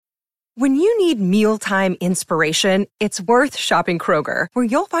When you need mealtime inspiration, it's worth shopping Kroger, where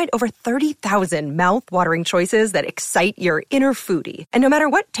you'll find over 30,000 mouth-watering choices that excite your inner foodie. And no matter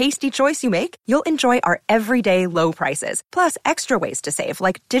what tasty choice you make, you'll enjoy our everyday low prices, plus extra ways to save,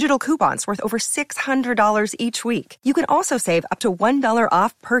 like digital coupons worth over $600 each week. You can also save up to $1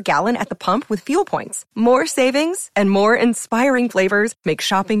 off per gallon at the pump with fuel points. More savings and more inspiring flavors make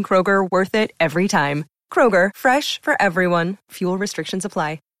shopping Kroger worth it every time. Kroger, fresh for everyone. Fuel restrictions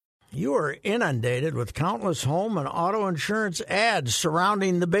apply. You are inundated with countless home and auto insurance ads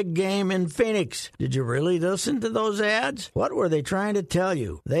surrounding the big game in Phoenix. Did you really listen to those ads? What were they trying to tell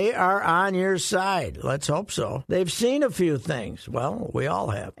you? They are on your side. Let's hope so. They've seen a few things. Well, we all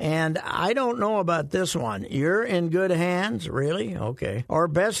have. And I don't know about this one. You're in good hands? Really? Okay. Or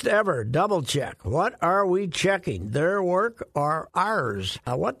best ever, double check. What are we checking? Their work or ours?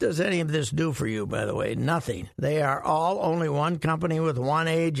 What does any of this do for you, by the way? Nothing. They are all only one company with one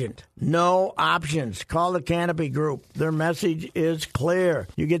agent. No options. Call the Canopy Group. Their message is clear.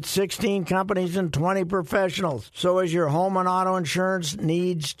 You get 16 companies and 20 professionals. So as your home and auto insurance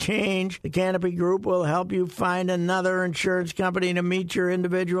needs change, the Canopy Group will help you find another insurance company to meet your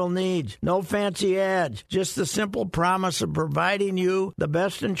individual needs. No fancy ads. Just the simple promise of providing you the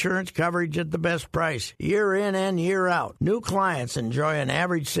best insurance coverage at the best price, year in and year out. New clients enjoy an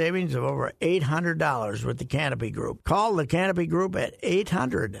average savings of over $800 with the Canopy Group. Call the Canopy Group at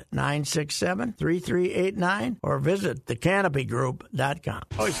 800-967-3389 or visit thecanopygroup.com.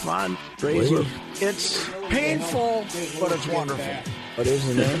 Oh, it's fun, crazy. It's painful, but it's wonderful. What is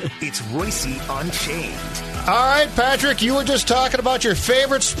the name? It's Royce Unchained. All right, Patrick, you were just talking about your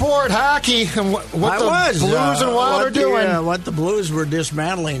favorite sport, hockey, and what the Blues and Wild are doing. What the Blues were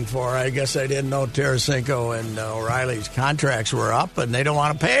dismantling for. I guess I didn't know Tarasenko and O'Reilly's contracts were up, and they don't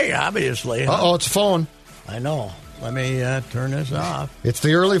want to pay, obviously. Huh? Uh-oh, it's a phone. I know. Let me turn this off. It's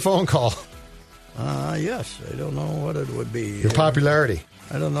the early phone call. Yes. I don't know what it would be. Your popularity.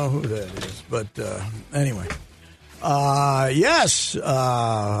 I don't know who that is, but anyway. Yes.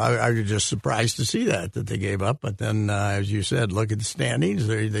 I was just surprised to see that they gave up. But then, as you said, look at the standings.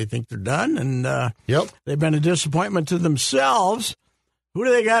 They think they're done, and they've been a disappointment to themselves. Who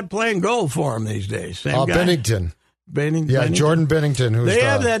do they got playing goal for them these days? Same guy? Bennington. Bennington. Jordan Bennington. They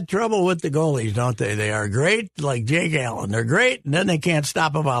have that trouble with the goalies, don't they? They are great, like Jake Allen. They're great, and then they can't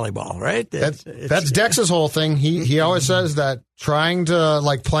stop a volleyball, right? That's Dex's whole thing. He always says that trying to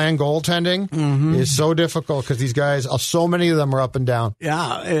plan goaltending is so difficult because these guys, so many of them are up and down.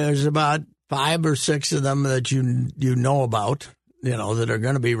 Yeah, there's about 5 or 6 of them that you know about, that are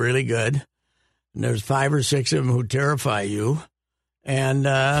going to be really good. And there's 5 or 6 of them who terrify you. And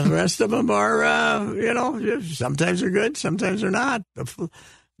the rest of them are, sometimes they're good, sometimes they're not.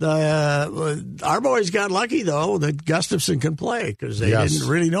 Our boys got lucky, though, that Gustafson can play because they didn't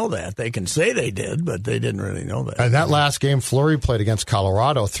really know that. They can say they did, but they didn't really know that. And that last game, Fleury played against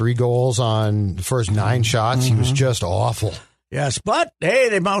Colorado, 3 goals on the first 9 shots. He was just awful. Yes, but, hey,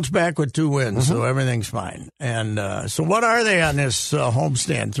 they bounced back with 2 wins, so everything's fine. And so what are they on this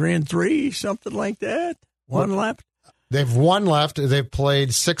homestand? 3-3, something like that? One left? They've 1 left. They've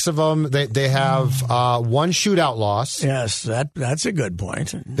played 6 of them. They have 1 shootout loss. Yes, that's a good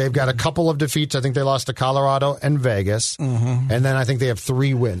point. They've got a couple of defeats. I think they lost to Colorado and Vegas. And then I think they have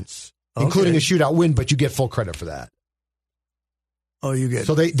 3 wins, including a shootout win, but you get full credit for that. Oh, you get.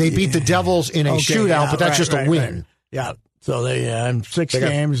 So they beat the Devils in a shootout, but that's just a win. Right. Yeah. So they in 6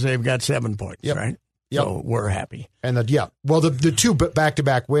 games, they've got 7 points, right? Yep. So we're happy. And the 2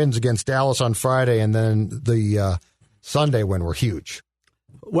 back-to-back wins against Dallas on Friday and then the Sunday win were huge.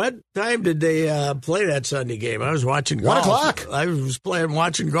 What time did they play that Sunday game? I was watching golf. 1 o'clock. I was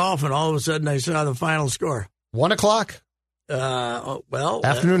watching golf, and all of a sudden I saw the final score. 1 o'clock.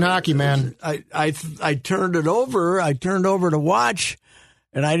 Afternoon hockey, man. I turned it over. I turned over to watch,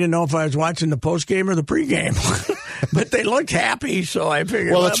 and I didn't know if I was watching the post game or the pregame. But they looked happy, so I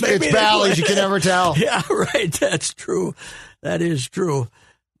figured. Well, it's Bally's. You can never tell. Yeah, right. That's true. That is true.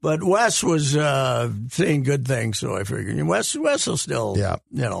 But Wes was saying good things, so I figured Wes will still,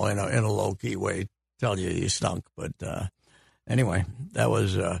 in a low key way, tell you he stunk. But anyway, that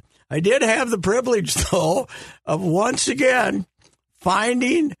was. I did have the privilege, though, of once again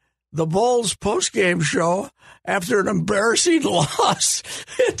finding the Bulls postgame show after an embarrassing loss.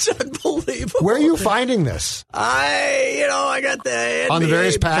 It's unbelievable. Where are you finding this? I got the NBA on the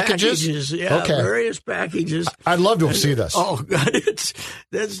various packages. Yeah, various packages. I'd love to see this. Oh God,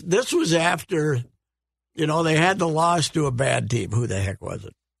 this was after, they had the loss to a bad team. Who the heck was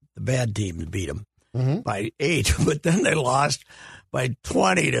it? The bad team beat them by 8, but then they lost by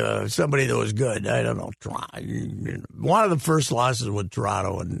 20 to somebody that was good. I don't know. One of the first losses with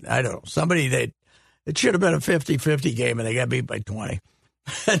Toronto, and I don't know, somebody that it should have been a 50-50 game, and they got beat by 20.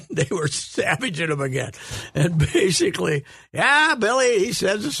 And they were savaging them again. And basically, Billy, he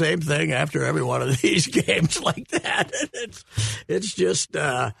says the same thing after every one of these games like that. It's just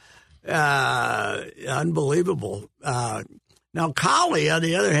unbelievable. Now, Cowley, on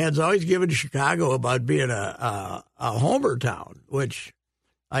the other hand, is always given Chicago about being a homer town, which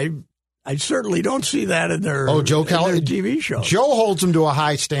I certainly don't see that in their, Joe Cowley, in their TV show. Joe holds them to a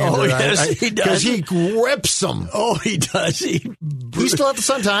high standard. Oh, yes, he does. Because he rips them. Oh, he does. He's still at the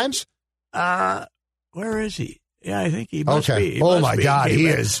Sun-Times? Where is he? Yeah, I think he must be. He my must be. God, he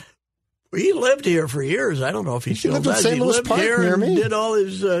is. He lived here for years. I don't know if he still lived does. in St. Louis lived Park here near and me. did all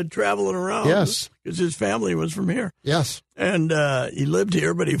his traveling around. Yes. Because his family was from here. Yes. And he lived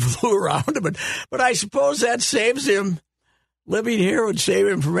here, but he flew around. But I suppose that saves him. Living here would save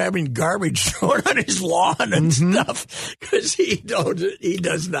him from having garbage thrown on his lawn and stuff, because he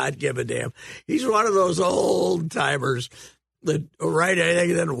does not give a damn. He's one of those old timers that write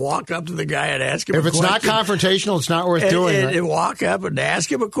anything and then walk up to the guy and ask him. If it's not confrontational, it's not worth doing. And walk up and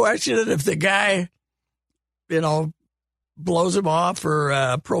ask him a question, and if the guy, blows him off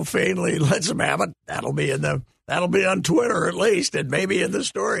or profanely lets him have it, that'll be on Twitter at least, and maybe in the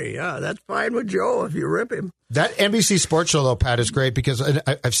story. Yeah, that's fine with Joe if you rip him. That NBC Sports show, though, Pat, is great because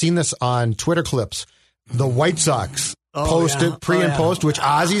I've seen this on Twitter clips. The White Sox posted pre and post, which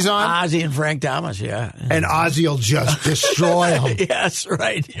Ozzy's on. Ozzy and Frank Thomas, yeah. And Ozzy will just destroy him. Yes,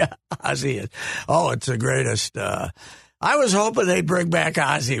 right. Yeah, Ozzy is. Oh, it's the greatest. I was hoping they'd bring back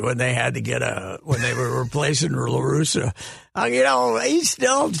Ozzy when they had to when they were replacing La Russa. He's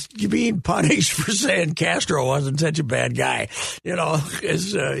still being punished for saying Castro wasn't such a bad guy.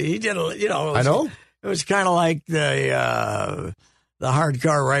 Because he did. I know. It was kind of like the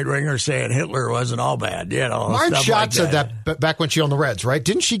hardcore right winger saying Hitler wasn't all bad. Marge Schott said that back when she owned the Reds, right?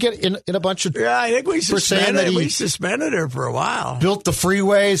 Didn't she get in a bunch of? Yeah, I think we suspended her for a while. Built the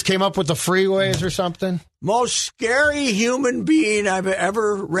freeways, came up with the freeways or something. Most scary human being I've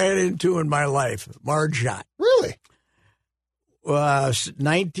ever ran into in my life, Marge Schott. Really?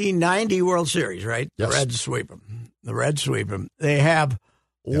 1990 World Series, right? Yes. The Reds sweep them. They have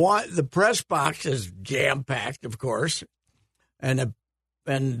the press box is jam-packed, of course, and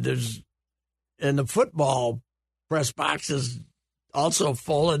the football press box is also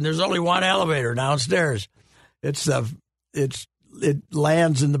full, and there's only one elevator downstairs. It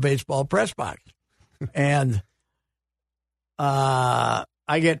lands in the baseball press box. And I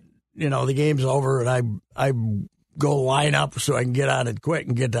get, the game's over, and I go line up so I can get on it quick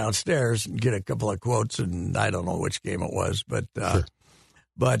and get downstairs and get a couple of quotes, and I don't know which game it was, but sure.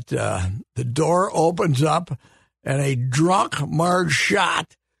 The door opens up, and a drunk Marge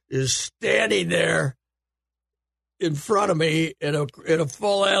Schott is standing there in front of me in a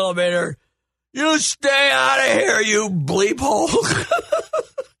full elevator. You stay out of here, you bleep hole.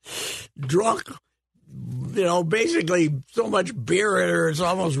 Drunk. Basically so much beer in her, it's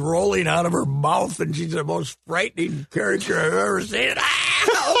almost rolling out of her mouth, and she's the most frightening character I've ever seen.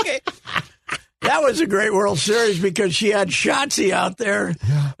 Okay. That was a great World Series because she had Shotzi out there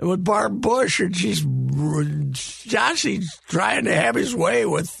with Barb Bush, and Shotzi's trying to have his way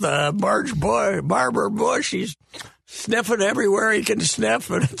with Barbara Bush. He's sniffing everywhere he can sniff,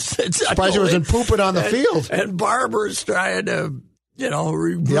 and it's surprised he wasn't pooping on the field. And Barbara's trying to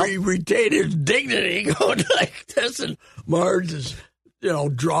retain his dignity, going like this, and Marge is,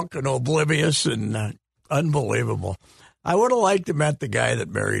 drunk and oblivious and unbelievable. I would have liked to met the guy that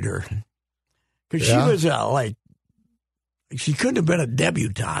married her, because she was she couldn't have been a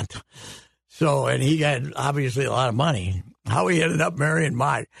debutante. So, and he had obviously a lot of money. How he ended up marrying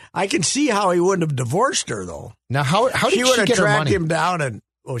Marge, I can see how he wouldn't have divorced her though. Now, how did she would have get her tracked money? him down, and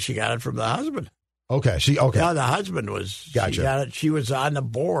she got it from the husband. Okay. Yeah, the husband was. Gotcha. She got it. She was on the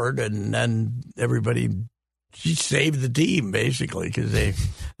board, and then she saved the team basically because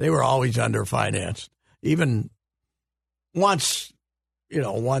they were always underfinanced. Even once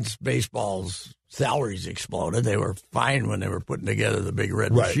baseball's salaries exploded, they were fine when they were putting together the big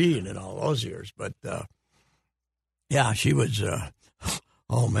red machine in all those years. But she was.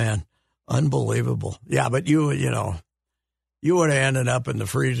 Oh man, unbelievable. Yeah, but you would have ended up in the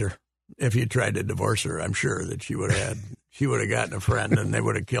freezer. If you tried to divorce her, I'm sure that she would have gotten a friend, and they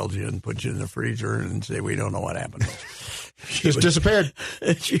would have killed you and put you in the freezer and say, "We don't know what happened." She disappeared.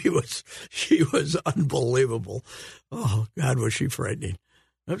 She was unbelievable. Oh God, was she frightening?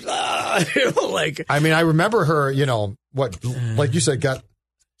 I remember her. Like you said, got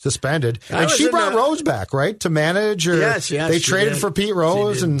suspended. And she brought Rose back, right, to manage? Or yes. They traded for Pete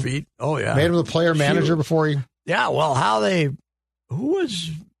Rose and made him the player manager before he. Yeah, well,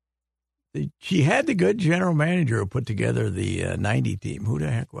 she had the good general manager who put together the 90 team. Who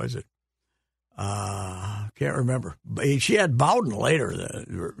the heck was it? Can't remember. She had Bowden later.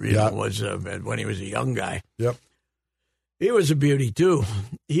 Was when he was a young guy. Yep, he was a beauty too.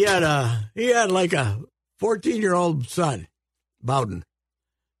 He had like a 14-year-old son, Bowden,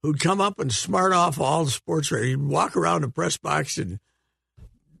 who'd come up and smart off all the sports writers. He'd walk around the press box and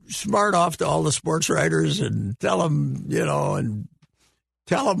smart off to all the sports writers and tell them, and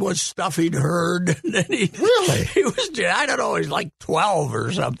tell him what stuff he'd heard. And then he was, I don't know, he's like 12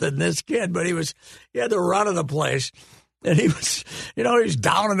 or something, this kid, but he had the run of the place. And he was, he was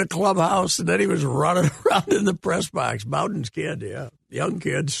down in the clubhouse, and then he was running around in the press box. Bowden's kid, yeah. Young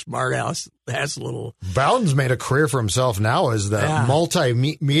kid, smart ass little. Bowden's made a career for himself now as the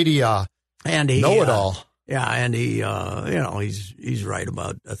multimedia know-it-all. Yeah, and he, he's right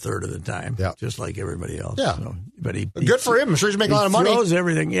about a third of the time, just like everybody else. Yeah, so, but good for him. I'm sure he's making a lot of money. He throws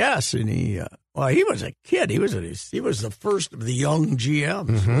everything, yes, and he was a kid. He was the first of the young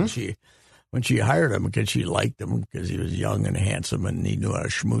GMs when she hired him because she liked him because he was young and handsome and he knew how to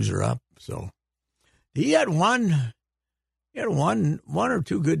schmooze her up. So he had one or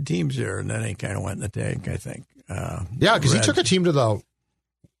two good teams there, and then he kind of went in the tank, I think. Because he took a team to the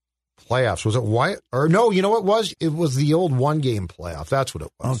playoffs. Was it White? Or no, you know what it was? It was the old one-game playoff. That's what it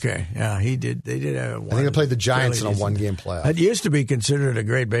was. Okay, yeah, he did. They did have one. I think they played the Giants in a one-game playoff. It used to be considered a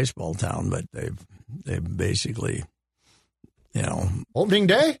great baseball town, but they've basically, opening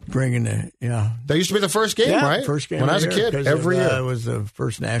day? Bringing That used to be the first game, right? First game when I was a kid, every year. It was the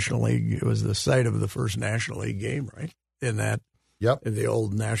first National League. It was the site of the first National League game, right? In the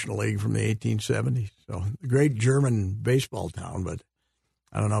old National League from the 1870s. So a great German baseball town, but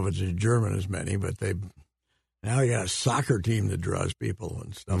I don't know if it's as German as many, but now you got a soccer team that draws people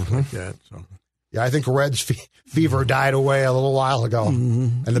and stuff like that. So yeah, I think Reds fever died away a little while ago,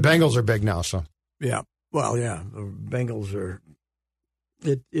 and the Bengals are big now. So yeah, well, yeah, the Bengals are.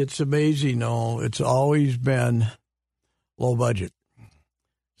 It's amazing. No, it's always been low budget.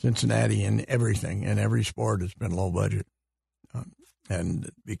 Cincinnati in everything, in every sport, it's been low budget, and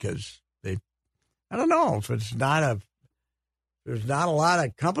because I don't know if there's not a lot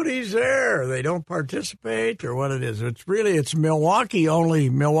of companies there, they don't participate, or what it is. It's Milwaukee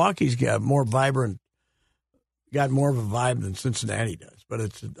only. Milwaukee's got more of a vibe than Cincinnati does. But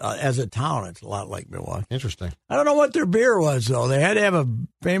it's as a town, it's a lot like Milwaukee. Interesting. I don't know what their beer was, though. They had to have a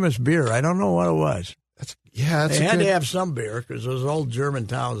famous beer. I don't know what it was. They had to have some beer because those old German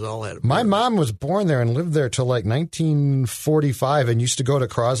towns all had a beer. My mom was born there and lived there till like 1945 and used to go to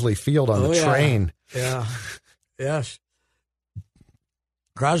Crosley Field on the train. Yeah. Yes.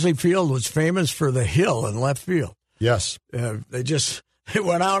 Crosley Field was famous for the hill in left field. Yes. They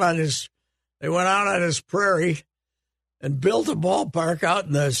went out on this prairie and built a ballpark out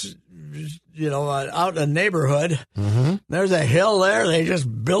in this, out in the neighborhood. Mm-hmm. There's a hill there. They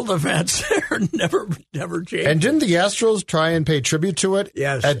just built a fence there and never changed. And didn't the Astros try and pay tribute to it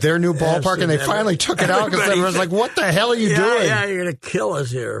at their new ballpark? And they finally took it out because everyone was like, what the hell are you doing? Yeah, you're going to kill us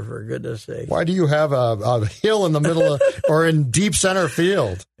here, for goodness sake. Why do you have a hill in the middle of, or in deep center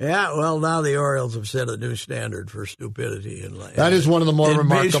field? Yeah, well, now the Orioles have set a new standard for stupidity. That is one of the more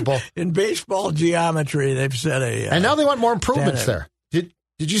remarkable. In baseball geometry, they've set a... and now they want more improvements there. Did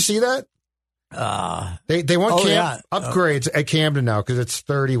you see that? They want upgrades at Camden now because it's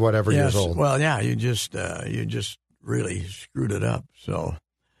 30 whatever years old. Well, yeah, you just really screwed it up. So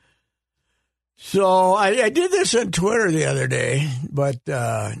I did this on Twitter the other day, but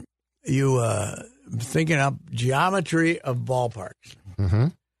thinking up geometry of ballparks,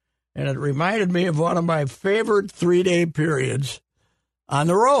 and it reminded me of one of my favorite 3-day periods on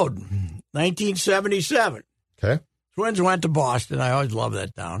the road, 1977. Okay. Twins went to Boston. I always love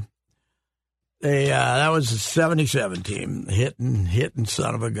that town. That was the 77 team, hitting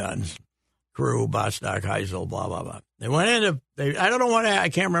son of a guns. Crew, Bostock, Heisel, blah, blah, blah. They went into, I don't know I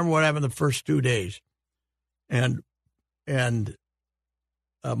can't remember what happened the first 2 days. And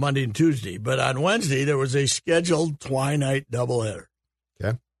Monday and Tuesday. But on Wednesday, there was a scheduled twilight doubleheader.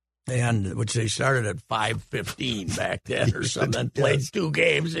 Okay. And which they started at 5:15 back then or something. Played 2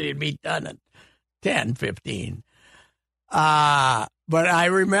 games and it'd be done at 10:15. But I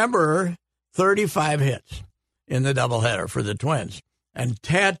remember 35 hits in the doubleheader for the Twins and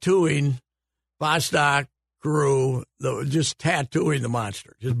tattooing Bostock Crew, just tattooing the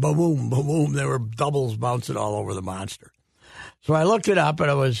monster. Just boom, boom, boom. There were doubles bouncing all over the monster. So I looked it up, and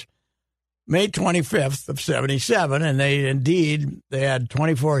it was May 25th of 77, and they had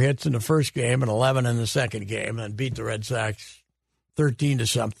 24 hits in the first game and 11 in the second game, and beat the Red Sox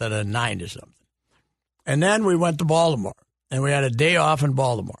 13-something and 9-something. And then we went to Baltimore, and we had a day off in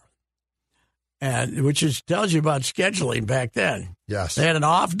Baltimore, and which tells you about scheduling back then. Yes, they had an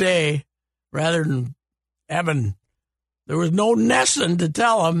off day rather than having. There was no NESN to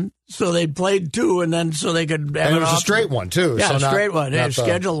tell them, so they played two, and then so they could have and it was a straight one, too. Yeah, so a straight one. They had a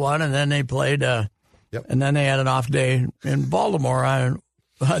scheduled one, and then they played, and then they had an off day in Baltimore on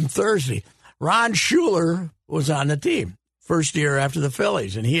Thursday. Ron Schuler was on the team, first year after the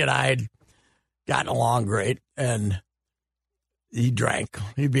Phillies, and he and I had gotten along great, and he drank.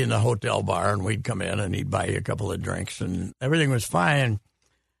 He'd be in the hotel bar, and we'd come in, and he'd buy you a couple of drinks, and everything was fine.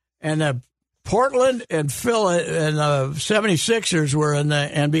 And Portland and Philly and the 76ers were in the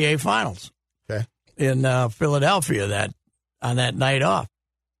NBA Finals in Philadelphia on that night off.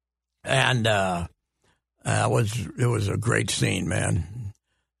 And it was a great scene, man.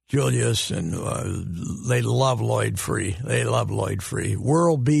 Julius and they love Lloyd Free. They love Lloyd Free.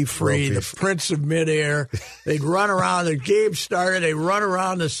 World Be Free, the Prince of Midair. They'd run around. The game started. They run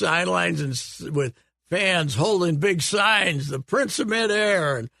around the sidelines and with fans holding big signs, the Prince of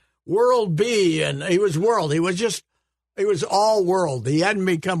Midair and World B, and he was world. He was all world. He hadn't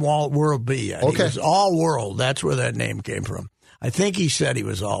become World B yet. Okay. He was all world. That's where that name came from. I think he said he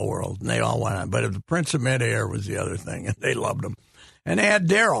was all world, and they all went on. But the Prince of Midair was the other thing, and they loved him. And they had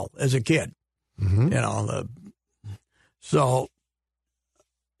Darryl as a kid. Mm-hmm. So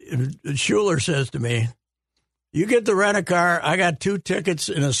Schuler says to me, "You get to rent a car. I got 2 tickets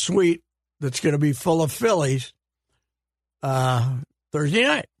in a suite that's going to be full of Phillies Thursday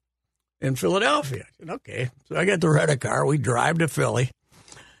night in Philadelphia." I said, okay. So I get to rent a car. We drive to Philly,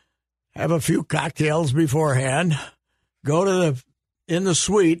 have a few cocktails beforehand, go to in the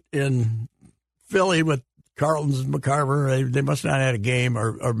suite in Philly with Carlton's and McCarver. They must not have had a game,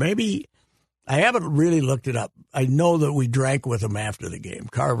 or maybe I haven't really looked it up. I know that we drank with them after the game,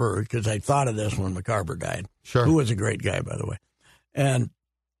 Carver, because I thought of this when McCarver died. Sure, who was a great guy, by the way.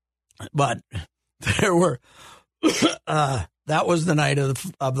 But there were that was the night of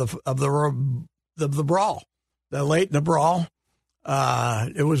the brawl, the late in the brawl.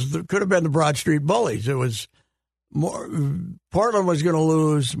 It could have been the Broad Street Bullies. It was Portland was going to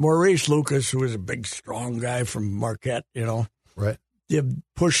lose. Maurice Lucas, who was a big, strong guy from Marquette, right, did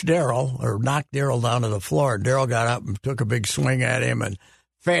push Darryl or knocked Darryl down to the floor. Darryl got up and took a big swing at him, and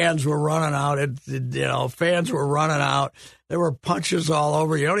fans were running out. Fans were running out. There were punches all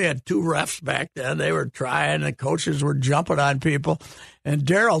over. You only had 2 refs back then. They were trying. The coaches were jumping on people. And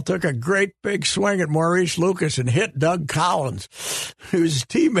Darryl took a great big swing at Maurice Lucas and hit Doug Collins, whose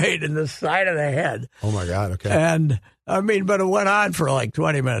teammate, in the side of the head. Oh, my God. Okay. And, but it went on for like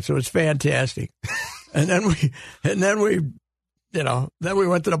 20 minutes. It was fantastic. and then we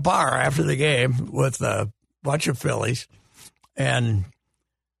went to the bar after the game with a bunch of Phillies. And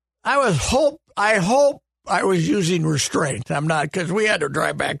I hope I was using restraint. I'm not, because we had to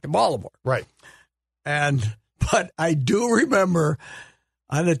drive back to Baltimore. Right. But I do remember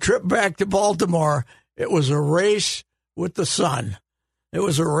on the trip back to Baltimore, it was a race with the sun. It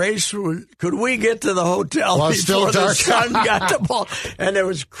was a race. Could we get to the hotel before the sun got to Baltimore? And it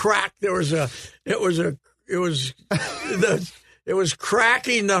was cracked. It was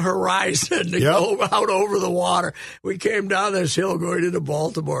cracking the horizon to go out over the water. We came down this hill going into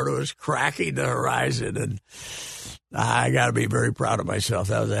Baltimore. It was cracking the horizon, and I got to be very proud of myself.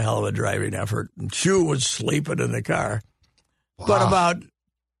 That was a hell of a driving effort. And Chu was sleeping in the car. Wow. But about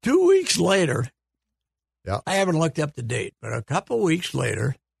 2 weeks later, I haven't looked up the date, but a couple weeks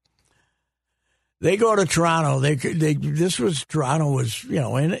later, they go to Toronto. Toronto was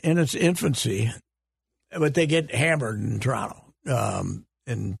in its infancy, but they get hammered in Toronto.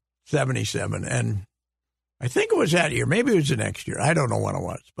 In 77, and I think it was that year. Maybe it was the next year. I don't know when it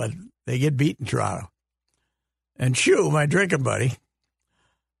was, but they get beat in Toronto. And Shu, my drinking buddy,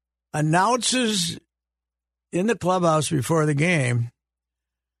 announces in the clubhouse before the game,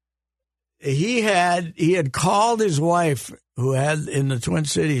 he had called his wife, who had in the Twin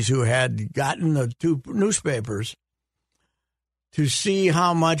Cities, who had gotten the 2 newspapers, to see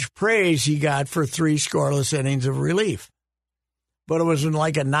how much praise he got for 3 scoreless innings of relief. But it was in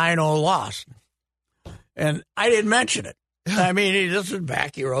like a 9-0 loss. And I didn't mention it. I mean, this was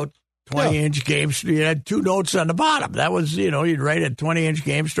back, he wrote 20-inch game story. He had 2 notes on the bottom. That was, you'd write a 20-inch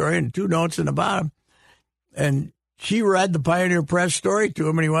game story and 2 notes on the bottom. And she read the Pioneer Press story to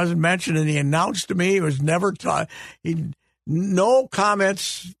him, and he wasn't mentioned. And he announced to me he was never taught. No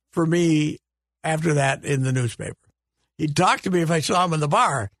comments for me after that in the newspaper. He'd talk to me if I saw him in the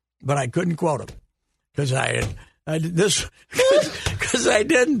bar. but I couldn't quote him because I didn't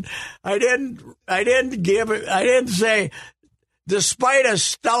say. Despite a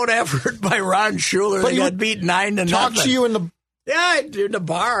stout effort by Ron Schuler, they got beat 9-0. Talk to you in the in the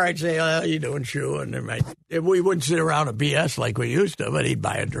bar. I'd say, "How you doing, Schu?" And we wouldn't sit around and BS like we used to. But he'd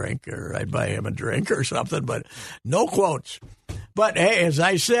buy a drink, or I'd buy him a drink or something. But no quotes. But hey, as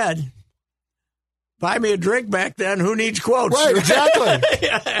I said, buy me a drink back then. Who needs quotes? Right, exactly.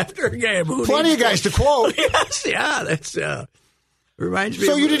 Yeah, after a game, plenty of guys to quote. Yes, yeah, that's. Reminds me.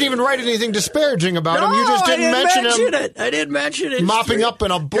 So you didn't even write anything disparaging about him. You just didn't mention him. I didn't mention it. Mopping up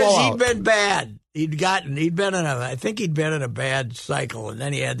in a blowout. He'd been bad. I think he'd been in a bad cycle, and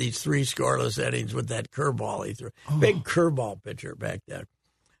then he had these 3 scoreless innings with that curveball he threw. Big curveball pitcher back then,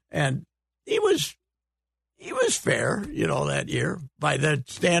 and he was fair, that year by the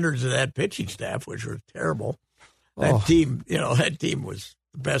standards of that pitching staff, which was terrible. That team was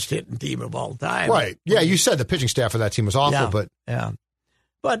the best hitting team of all time. Right. Yeah, you said the pitching staff of that team was awful,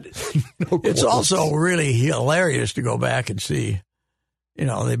 but it's also really hilarious to go back and see,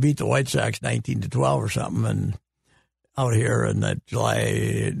 they beat the White Sox 19-12 or something, and out here in that June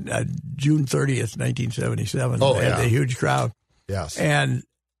 30th, 1977, they had a huge crowd. Yes. And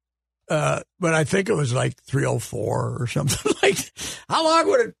but I think it was like 3:04 or something like. How long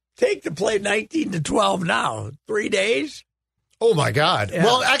would it take to play 19-12 now? 3 days? Oh, my God. Yeah.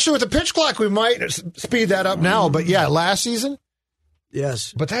 Well, actually, with the pitch clock, we might speed that up now. But, yeah, last season?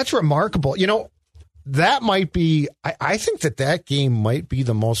 Yes. But that's remarkable. That might be – I think that game might be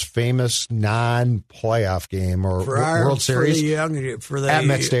the most famous non-playoff game or World Series at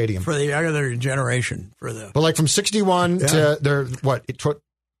Met Stadium. For the younger generation. But, like, from 61 to their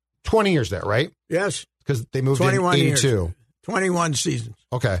 20 years there, right? Yes. Because they moved in 82. Years. 21 seasons.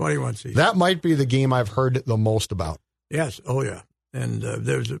 Okay. 21 seasons. That might be the game I've heard the most about. Yes. Oh, yeah. And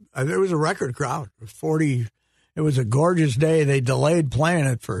there was a record crowd. 40. It was a gorgeous day. They delayed playing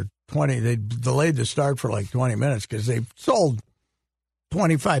it for 20. They delayed the start for like 20 minutes because they sold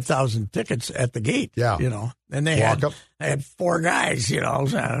 25,000 tickets at the gate. Yeah. And they had 4 guys.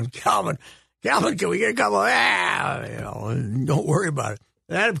 Calvin, can we get a couple? Don't worry about it.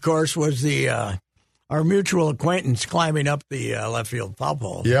 That, of course, was our mutual acquaintance climbing up the left field foul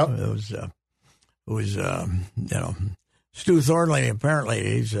pole. Yep. It was Stu Thornley.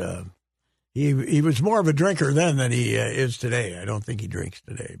 Apparently, he was more of a drinker then than he is today. I don't think he drinks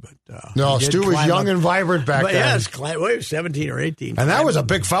today, but no, Stu was young and vibrant back then. Yes, he was 17 or 18, and that was a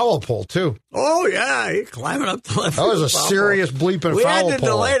big foul pole too. Oh yeah, he climbing up the left. That was a serious bleeping foul pole. We had to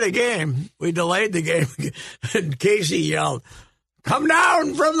delay the game. We delayed the game, and Casey yelled, "Come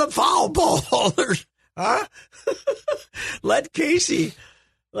down from the foul pole!" Huh? Let Casey.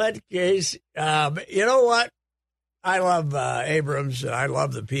 You know what? I love Abrams, and I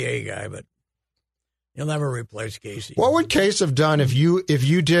love the PA guy, but he'll never replace Casey. What would Case have done if you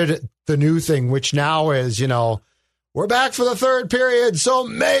did the new thing, which now is, we're back for the third period, so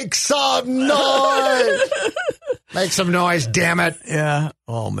make some noise. Make some noise, damn it. Yeah.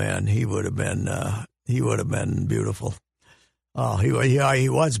 Oh man, he would have been beautiful. Oh, he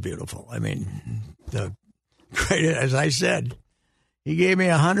was beautiful. I mean, the great, as I said, he gave me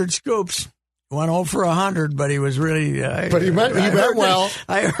 100 scoops. Went 0 for 100, but he was really. But he meant well.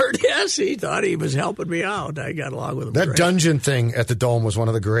 I heard, yes, he thought he was helping me out. I got along with him. That dungeon thing at the Dome was one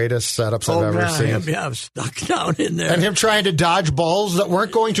of the greatest setups I've ever seen. I'm stuck down in there. And him trying to dodge balls that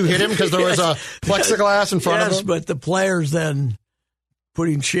weren't going to hit him because there was a plexiglass in front of him. Yes, but the players then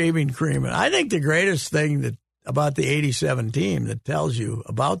putting shaving cream in. I think the greatest thing about the 87 team that tells you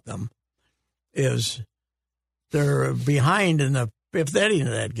about them is they're behind in the 5th inning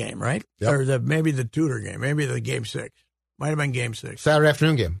of that game, right? Yep. Or maybe the Tudor game, maybe the Game 6. Might have been Game 6. Saturday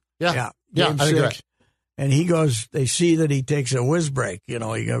afternoon game. Yeah. Game 6. And he goes, they see that he takes a whiz break. He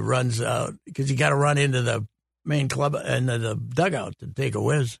runs out because you got to run into the main club and the dugout to take a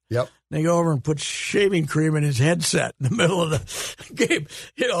whiz. Yep. They go over and put shaving cream in his headset in the middle of the game.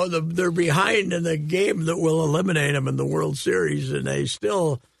 They're behind in the game that will eliminate them in the World Series, and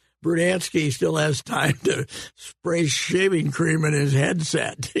Brunansky still has time to spray shaving cream in his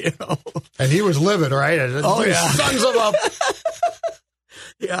headset, And he was livid, right? Oh, yeah. Sons of a...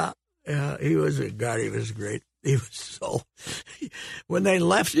 Yeah, he was great. He was so... When they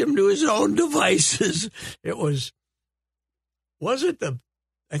left him to his own devices, it was... I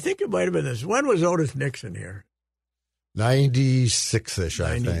think it might have been this. When was Otis Nixon here? 96-ish,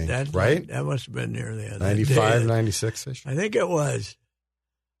 I think. Right? That must have been near the 95, 96-ish. I think it was.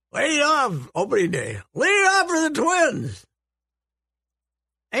 Leading off, opening day. Leading off for the Twins.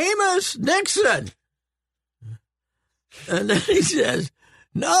 Amos Nixon. And then he says,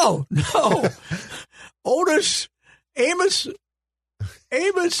 No.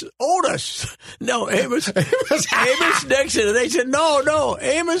 Amos Otis. No, Amos Nixon. And they said, no,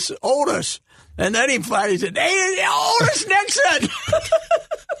 Amos Otis. And then he finally said, hey, Otis Nixon.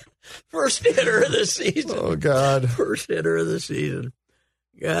 First hitter of the season. Oh, God. First hitter of the season.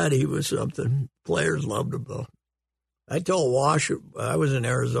 God, he was something. Players loved him, though. I told Wash, I was in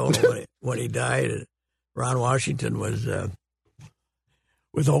Arizona when he died. And Ron Washington was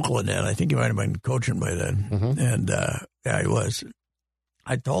with Oakland then. I think he might have been coaching by then. Mm-hmm. And, yeah, he was.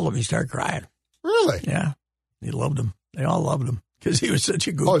 I told him he started crying. Really? Yeah. He loved him. They all loved him because he was such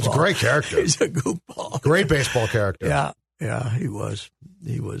a goofball. Oh, he's a great character. He's a goofball. Great baseball character. Yeah, he was.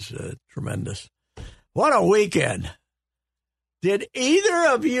 He was tremendous. What a weekend. Did either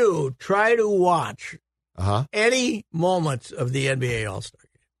of you try to watch any moments of the NBA All-Star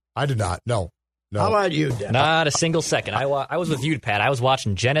Game? I did not. No. How about you, Dan? Not a single second. I was with you, Pat. I was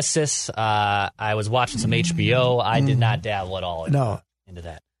watching Genesis. I was watching some HBO. I did not dabble at all into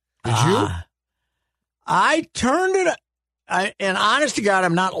that. Did you? I turned it. And honest to God,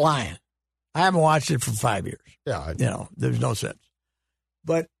 I'm not lying. I haven't watched it for 5 years. Yeah. There's no sense.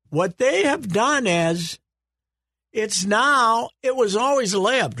 But what they have done is, it was always a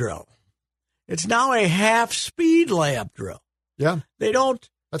layup drill. It's now a half-speed layup drill. Yeah.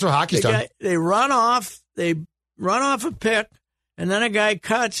 That's what hockey's done. They run off a pick, and then a guy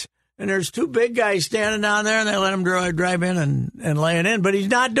cuts, and there's two big guys standing down there, and they let him drive in and lay it in. But he's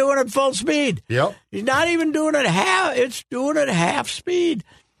not doing it full speed. Yep. He's not even doing it it's doing it half speed.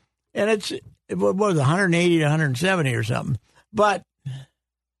 And it was 180 to 170 or something. But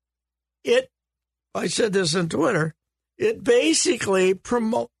I said this on Twitter, it basically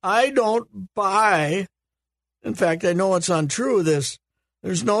I don't buy, in fact, I know it's untrue, there's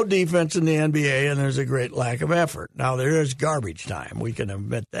no defense in the NBA and there's a great lack of effort. Now, there is garbage time. We can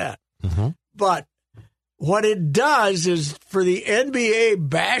admit that. Mm-hmm. But what it does is for the NBA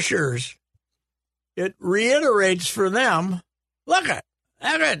bashers, it reiterates for them, look at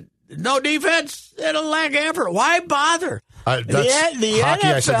no defense and a lack of effort. Why bother? Hockey, NFL,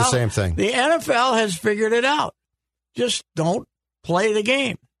 I said the same thing. The NFL has figured it out. Just don't play the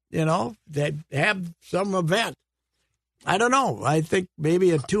game. They have some event. I don't know. I think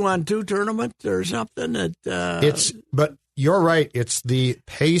maybe a 2-on-2 tournament or something. But you're right. It's the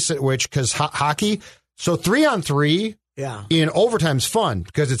pace at which, because hockey, so 3-on-3 in overtime's fun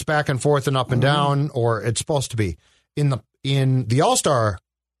because it's back and forth and up and down, or it's supposed to be. In the All-Star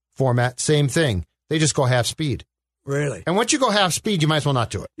format, same thing. They just go half speed. Really? And once you go half speed, you might as well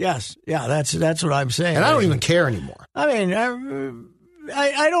not do it. Yes. Yeah, that's what I'm saying. And I don't even care anymore. I mean,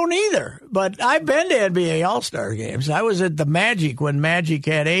 I don't either. But I've been to NBA All-Star games. I was at the Magic when Magic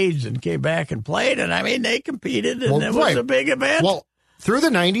had AIDS and came back and played. And, I mean, they competed, and it was a big event. Well, through the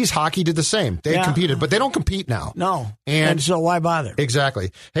 90s, hockey did the same. They competed, but they don't compete now. No. And so why bother?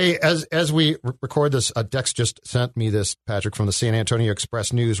 Exactly. Hey, as we record this, Dex just sent me this, Patrick, from the San Antonio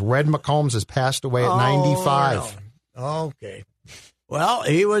Express News. Red McCombs has passed away at 95. No. Okay. Well,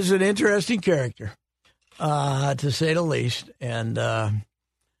 he was an interesting character, to say the least. And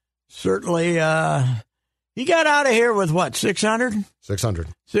certainly he got out of here with what, 600? 600.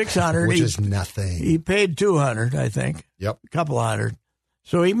 600. Which is nothing. He paid 200, I think. Yep. A couple hundred.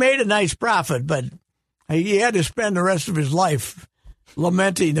 So he made a nice profit, but he had to spend the rest of his life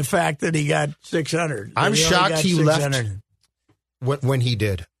lamenting the fact that he got 600. I'm shocked he left when he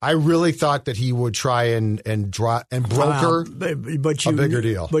did. I really thought that he would try and broker a bigger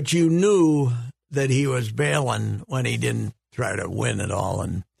deal. But you knew that he was bailing when he didn't try to win at all.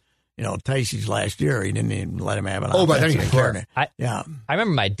 And, Tyson's last year, he didn't even let him have an but then he didn't care. I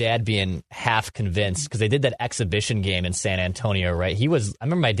remember my dad being half convinced because they did that exhibition game in San Antonio, right? I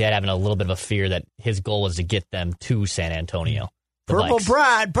remember my dad having a little bit of a fear that his goal was to get them to San Antonio. Purple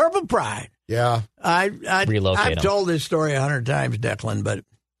pride. Yeah. I've told this story 100 times, Declan, but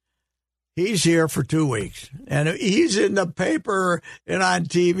he's here for 2 weeks, and he's in the paper and on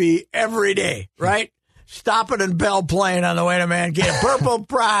TV every day, right? Stopping and bell playing on the way to Mankato. Purple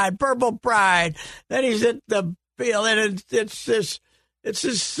pride. Then he's at the field, and it's this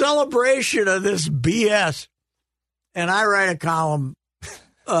celebration of this BS. And I write a column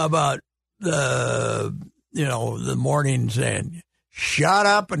about the morning saying, shut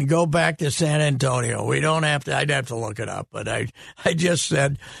up and go back to San Antonio. We don't have to. I'd have to look it up, but I just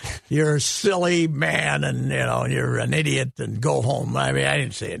said, you're a silly man, and you're an idiot, and go home. I mean, I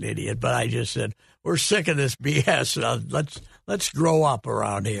didn't say an idiot, but I just said, we're sick of this BS. Let's grow up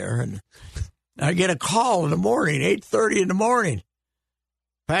around here. And I get a call in the morning, 8:30 in the morning.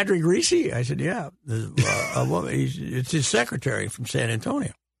 Patrick Reese? I said, yeah. A woman, it's his secretary from San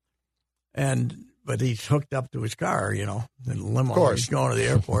Antonio. But he's hooked up to his car, in a limo. Of course. He's going to the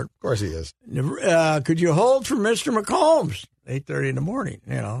airport. Of course he is. Could you hold for Mr. McCombs? 8:30 in the morning,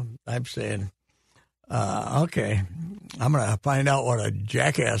 I'm saying, okay, I'm going to find out what a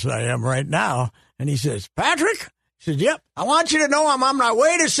jackass I am right now. And he says, Patrick? He says, yep, I want you to know I'm on my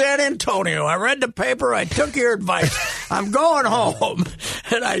way to San Antonio. I read the paper. I took your advice. I'm going home.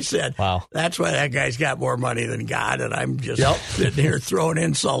 And I said, wow, that's why that guy's got more money than God. And I'm just sitting here throwing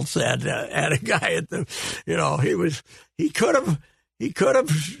insults at a guy at the, he could have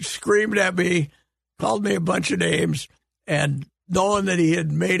screamed at me, called me a bunch of names, and knowing that he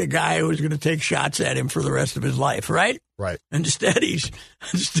had made a guy who was going to take shots at him for the rest of his life, right? Right. Instead, he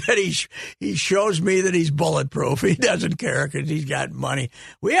shows me that he's bulletproof. He doesn't care because he's got money.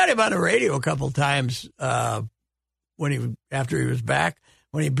 We had him on the radio a couple times after he was back,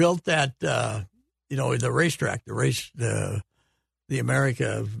 when he built that, the racetrack, the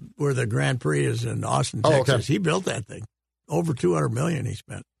America, where the Grand Prix is in Austin, Texas. Oh, okay. He built that thing. Over $200 million he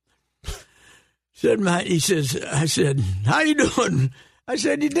spent. I said, how you doing? I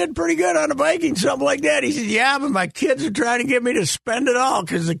said, you did pretty good on the Vikings, something like that. He said, yeah, but my kids are trying to get me to spend it all,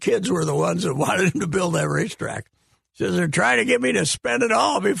 because the kids were the ones that wanted him to build that racetrack. He says, they're trying to get me to spend it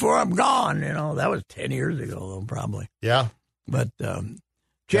all before I'm gone. That was 10 years ago, though, probably. Yeah. But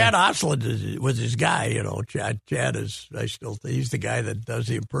Chad Oslin was his guy, Chad is, I still think, he's the guy that does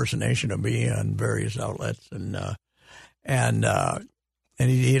the impersonation of me on various outlets. And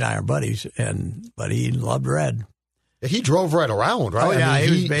he and I are buddies, but he loved Red. He drove Red around, right? Oh, yeah,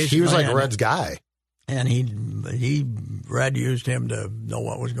 he was like Red's guy. And Red used him to know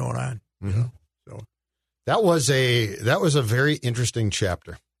what was going on. Mm-hmm. So that was a very interesting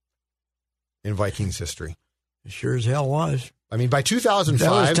chapter in Vikings history. It sure as hell was. I mean, by 2005,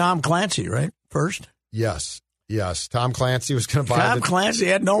 that was Tom Clancy, right? First. Yes. Tom Clancy was going to buy. Tom Clancy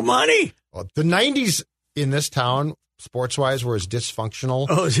had no money. Well, the 90s in this town, sports-wise, were as dysfunctional.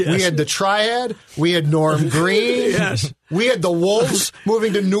 Oh, yes. We had the Triad. We had Norm Green. Yes. We had the Wolves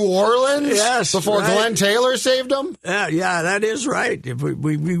moving to New Orleans before right. Glenn Taylor saved them. Yeah, that is right. If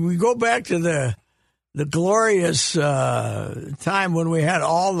we go back to the glorious time when we had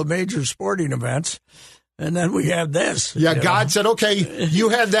all the major sporting events, and then we have this. Yeah, God said, okay, you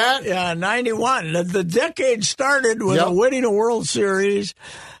had that? Yeah, 91. The decade started with winning a World Series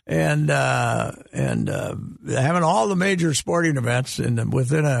and having all the major sporting events, and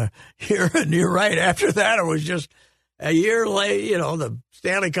within a year, and you're right, after that it was just a year late, the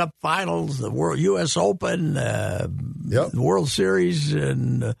Stanley Cup Finals, the U.S. Open, the World Series,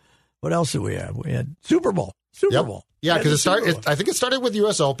 and what else did we have? We had Super Bowl. Bowl. Yeah, because I think it started with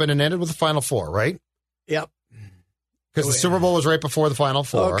U.S. Open and ended with the Final Four, right? Yep. Because the Super Bowl was right before the Final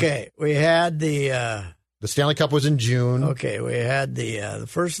Four. Okay, we had the Stanley Cup was in June. Okay, we had the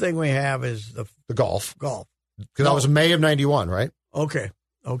first thing we have is the golf. Golf. Because that was May of 91, right? Okay.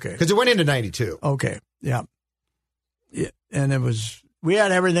 Because it went into 92. Okay, yeah. And we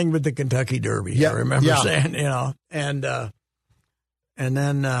had everything but the Kentucky Derby. Yeah. I remember saying, and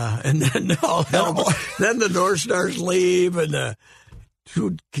then the North Stars leave, and the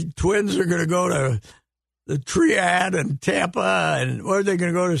two Twins are going to go to the Triad and Tampa, and where are they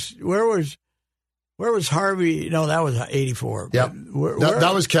going to go to? Where was Harvey? No, that was 84. Yeah,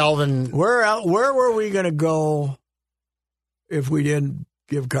 that was Calvin. Where were we going to go if we didn't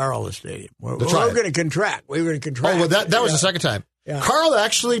give Carl the stadium? We were going to contract. We were going to contract. Oh, well, that was the second time. Yeah. Carl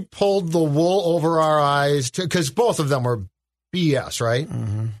actually pulled the wool over our eyes because both of them were BS, right?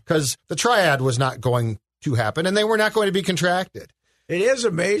 Because the Triad was not going to happen, and they were not going to be contracted. It is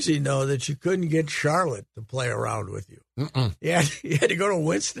amazing, though, that you couldn't get Charlotte to play around with you. You had to go to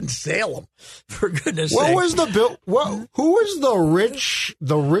Winston-Salem, for goodness' sake. Who was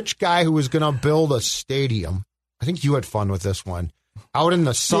the rich guy who was going to build a stadium? I think you had fun with this one. Out in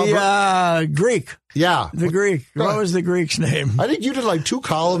the suburbs. The Greek. Yeah. The Greek. What was the Greek's name? I think you did like 2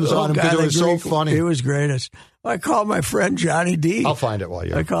 columns on him because it was so funny. It was greatest. I called my friend Johnny D. I'll find it while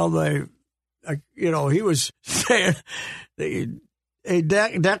you're. I called he was saying, hey,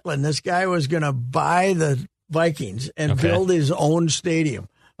 Declan, this guy was going to buy the Vikings and build his own stadium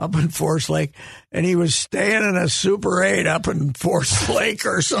up in Forest Lake, and he was staying in a Super 8 up in Forest Lake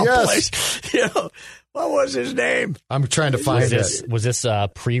or someplace. Yes. What was his name? I'm trying to find it. Was this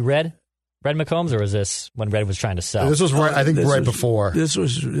pre-Red McCombs, or was this when Red was trying to sell? This was right. I think before. This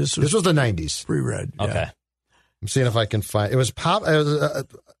was the 90s. Pre-Red. Okay. Yeah. I'm seeing if I can find. It was Pop.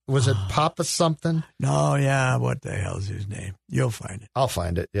 Was it Papa something? No, yeah. What the hell is his name? You'll find it. I'll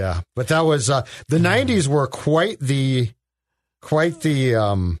find it. Yeah, but that was the 90s were quite the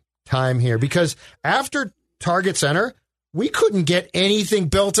time here, because after Target Center, we couldn't get anything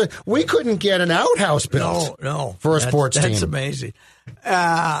built. We couldn't get an outhouse built. No, for a sports team. That's amazing.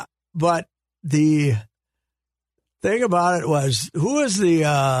 But the thing about it was, who was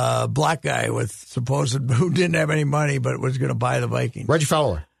the black guy who didn't have any money but was going to buy the Vikings? Reggie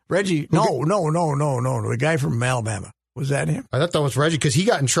Fowler. Reggie? No. The guy from Alabama. Was that him? I thought that was Reggie because he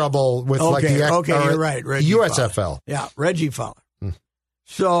got in trouble with you're right. Reggie USFL. Fowler. Yeah, Reggie Fowler.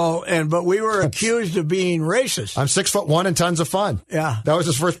 So, but we were accused of being racist. I'm 6'1" and tons of fun. Yeah. That was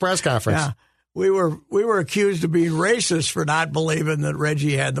his first press conference. Yeah. We were accused of being racist for not believing that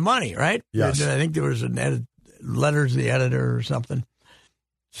Reggie had the money, right? Yes. I think there was letter to the editor or something.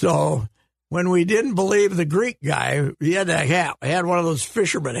 So when we didn't believe the Greek guy, he had that hat. He had one of those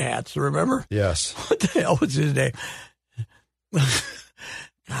fisherman hats, remember? Yes. What the hell was his name?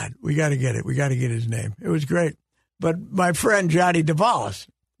 God, we got to get it. We got to get his name. It was great. But my friend Johnny Davalos,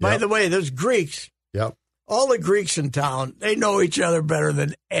 by the way, those Greeks, all the Greeks in town, they know each other better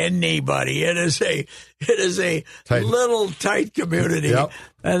than anybody. It is a little tight community,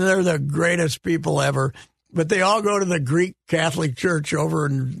 and they're the greatest people ever. But they all go to the Greek Catholic Church over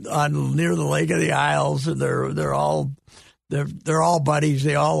near the Lake of the Isles, and they're all buddies.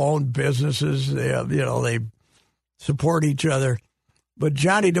 They all own businesses. They support each other. But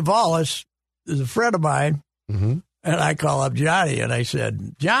Johnny Davalos is a friend of mine. Mm-hmm. And I call up Johnny, and I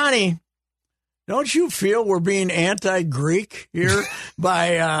said, Johnny, don't you feel we're being anti-Greek here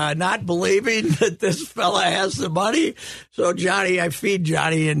by not believing that this fella has the money? So, Johnny, I feed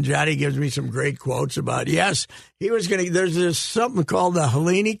Johnny, and Johnny gives me some great quotes about, yes, he was going to, there's something called the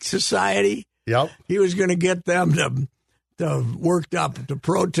Hellenic Society. Yep. He was going to get them to worked up to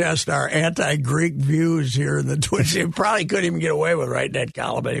protest our anti-Greek views here in the Twin Cities. You probably couldn't even get away with writing that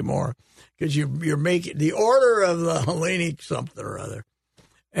column anymore. Because you're making the order of the Hellenic something or other,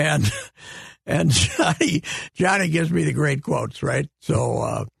 and Johnny gives me the great quotes, right?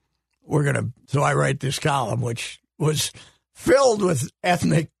 So so I write this column, which was filled with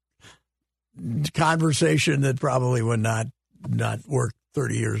ethnic conversation that probably would not work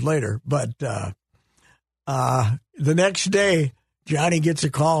 30 years later. But the next day, Johnny gets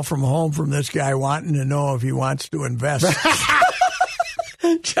a call from home from this guy wanting to know if he wants to invest.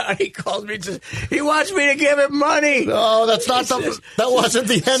 Johnny calls me and says, he wants me to give him money. No, that's not that wasn't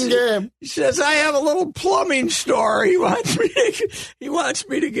the end game. He says, I have a little plumbing store. He wants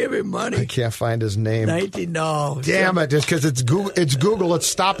me to give him money. I can't find his name. Damn it, just because it's Google. It's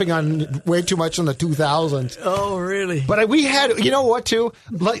stopping on way too much in the 2000s. Oh, really? But we had, you know what, too?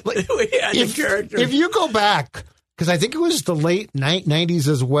 Like we had the character. If you go back, because I think it was the late 90s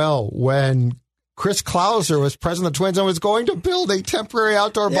as well, when Chris Klauser was president of the Twins and was going to build a temporary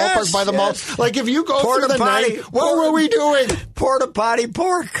outdoor ballpark by the mall. Like, if you go through the night, what were we doing? Porta potty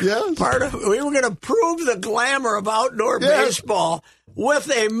pork. Yes. We were going to prove the glamour of outdoor baseball with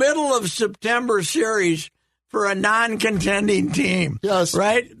a middle of September series for a non-contending team. Yes.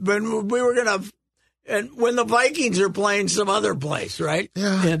 Right? But we were going to, and when the Vikings are playing some other place, right?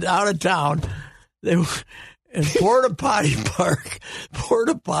 Yeah. And out of town, they were in Porta Potty Park.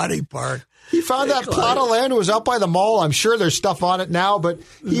 He found that plot of land was out by the mall. I'm sure there's stuff on it now, but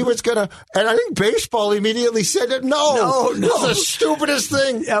he was going to, and I think baseball immediately said that, no. This is the stupidest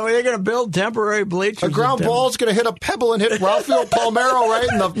thing. Yeah, they're going to build temporary bleachers. A ground ball's going to hit a pebble and hit Rafael Palmeiro right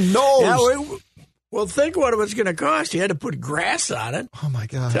in the nose. Yeah, well, think what it was going to cost. You had to put grass on it. Oh, my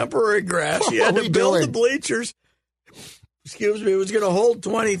God. Temporary grass. You had to build the bleachers. Excuse me. It was going to hold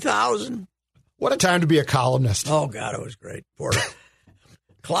 20,000. What a time to be a columnist. Oh, God, it was great.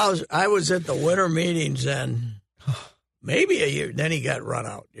 Klaus, I was at the winter meetings, and maybe a year. Then he got run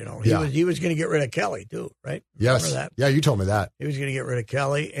out. He was going to get rid of Kelly too, right? Yes. Remember that? Yeah, you told me that. He was going to get rid of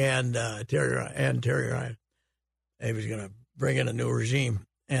Kelly and Terry Ryan. He was going to bring in a new regime,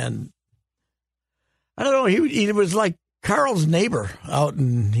 and I don't know. He was like Carl's neighbor out,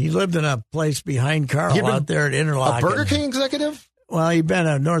 and he lived in a place behind Carl out there at Interlochen. A Burger King executive. Well, he'd been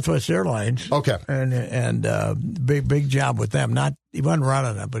at Northwest Airlines. Okay. And big job with them. He wasn't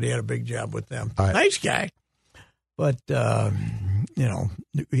running it, but he had a big job with them. Right. Nice guy. But, I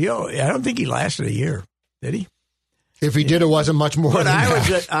don't think he lasted a year, did he? If he did, it wasn't much more than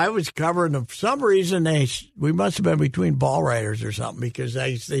that. I was covering them. For some reason, we must have been between ball writers or something, because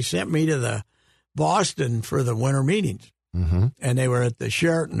they sent me to the Boston for the winter meetings. Mm-hmm. And they were at the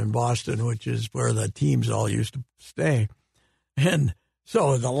Sheraton in Boston, which is where the teams all used to stay. And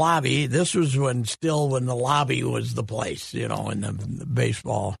so the lobby, this was when the lobby was the place, in the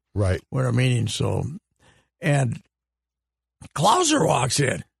baseball winter meetings. So, and Klauser walks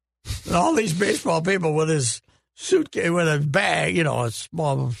in, and all these baseball people with his suitcase with a bag, a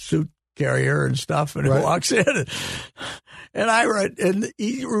small suit carrier and stuff, and he walks in, and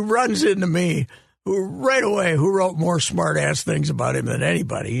he runs into me, who wrote more smart-ass things about him than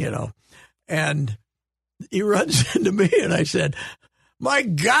anybody, and he runs into me, and I said, "My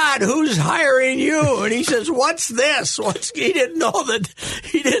God, who's hiring you?" And he says, "What's this?" He didn't know that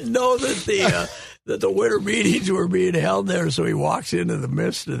the winter meetings were being held there, so he walks into the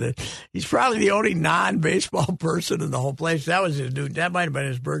midst of it. He's probably the only non-baseball person in the whole place. That was his dude. That might have been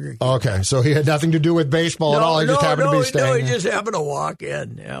his Burger King. Okay, so he had nothing to do with baseball at all. He just happened to be staying. No, he just happened to walk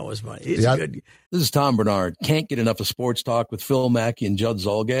in. Yeah, it was funny. He's good. This is Tom Bernard. Can't get enough of Sports Talk with Phil Mackey and Judd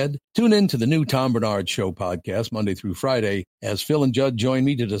Zolgad? Tune in to the new Tom Bernard Show podcast Monday through Friday as Phil and Judd join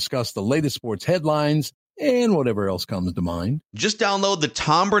me to discuss the latest sports headlines and whatever else comes to mind. Just download the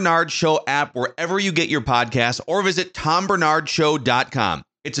Tom Bernard Show app wherever you get your podcasts or visit tombernardshow.com.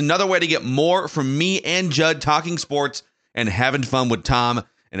 It's another way to get more from me and Judd talking sports and having fun with Tom,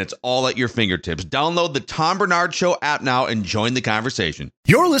 and it's all at your fingertips. Download the Tom Bernard Show app now and join the conversation.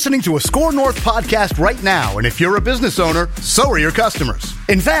 You're listening to a Score North podcast right now, and if you're a business owner, so are your customers.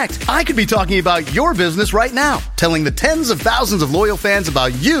 In fact, I could be talking about your business right now, telling the tens of thousands of loyal fans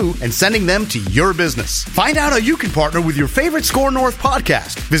about you and sending them to your business. Find out how you can partner with your favorite Score North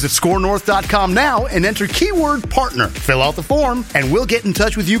podcast. Visit scorenorth.com now and enter keyword partner. Fill out the form, and we'll get in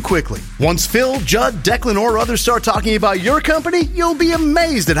touch with you quickly. Once Phil, Judd, Declan, or others start talking about your company, you'll be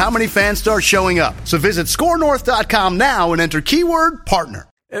amazed at how many fans start showing up. So visit scorenorth.com now and enter keyword partner.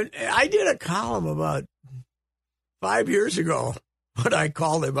 And I did a column about 5 years ago when I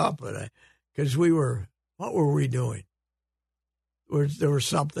called him up, because what were we doing? There was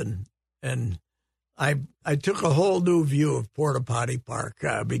something, and I took a whole new view of Porta Potty Park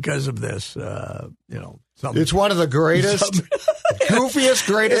because of this. It's one of the greatest,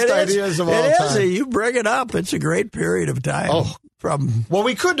 greatest ideas of all time. You bring it up. It's a great period of time.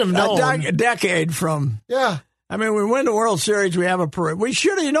 We couldn't have known. A decade from. Yeah. I mean, we win the World Series. We have a parade. We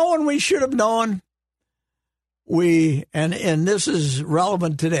should have, when we should have known. And this is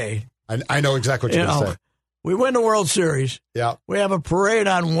relevant today. I know exactly what you're going to say. We win the World Series. Yeah. We have a parade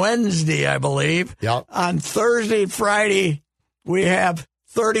on Wednesday, I believe. Yeah. On Thursday, Friday, we have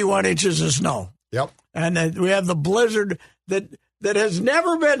 31 inches of snow. Yep. And we have the blizzard that has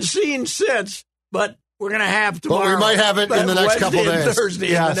never been seen since, but we're going to have tomorrow. But we might have it in the next couple days. And Thursday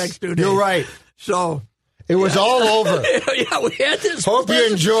in the next 2 days. You're right. So it was all over. Yeah, we had this. Hope blizzard.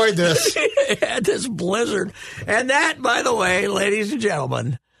 You enjoyed this. We had this blizzard, and that, by the way, ladies and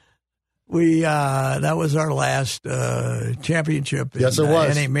gentlemen, that was our last championship. Yes, it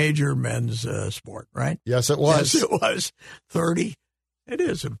was. In a major men's sport, right? Yes, it was. Yes, it was. 30. It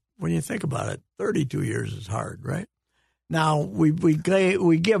is when you think about it. 32 years is hard, right? Now we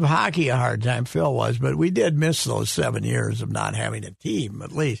give hockey a hard time. Phil was, but we did miss those 7 years of not having a team,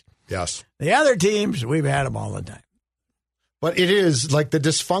 at least. Yes. The other teams, we've had them all the time. But it is like the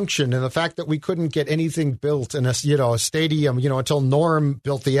dysfunction and the fact that we couldn't get anything built in a stadium, until Norm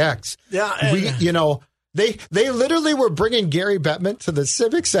built the X. Yeah. They literally were bringing Gary Bettman to the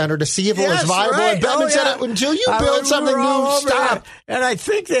Civic Center to see if it was viable. Right. And Bettman said, until you build something new, stop. And I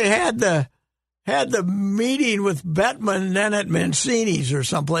think they had the meeting with Bettman then at Mancini's or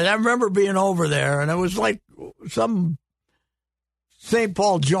someplace. I remember being over there, and it was like some St.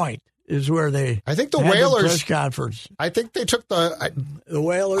 Paul joint is where they. I think the Whalers the press conference. I think they took the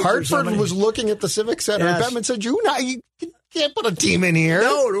Whalers. Hartford was looking at the Civic Center, and Bettman said, "You can't put a team in here.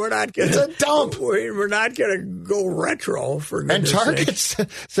 No, we're not going to. It's a dump. We're not going to go retro for goodness sake." And Target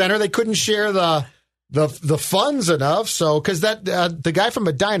Center, they couldn't share the funds enough, so because the guy from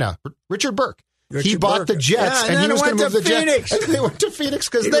Medina, Richard Burke. He bought the Jets, and he was going to move the Jets. And they went to Phoenix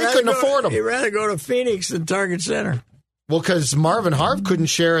because they couldn't afford them. He'd rather go to Phoenix than Target Center. Well, because Marvin Harv couldn't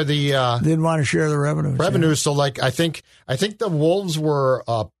share the didn't want to share the revenues. So, I think the Wolves were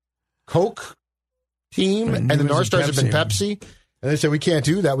a Coke team, and the North Stars have been Pepsi. And they said, we can't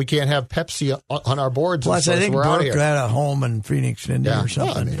do that. We can't have Pepsi on our boards. Plus, I think Burke had a home in Phoenix, India or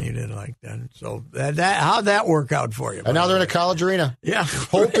something. He did like that. So how'd that work out for you? And now they're in a college arena. Yeah.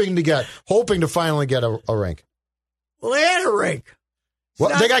 hoping to finally get a rink. Well, they had a rink.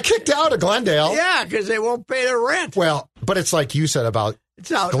 Well, they got kicked out of Glendale. Yeah, because they won't pay their rent. Well, but it's like you said about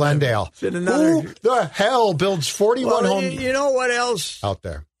Glendale. Who the hell builds 41 homes? You know what else? Out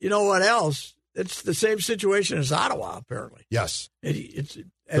there. You know what else? It's the same situation as Ottawa, apparently. Yes.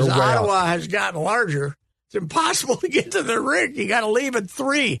 As Ottawa has gotten larger, it's impossible to get to the rink. You got to leave at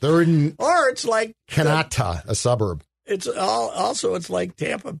 3. Or it's like Kanata, a suburb. It's like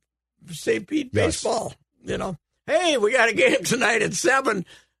Tampa, St. Pete baseball. Hey, we got a game tonight at 7.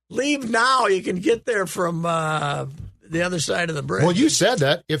 Leave now. You can get there from the other side of the bridge. Well, you said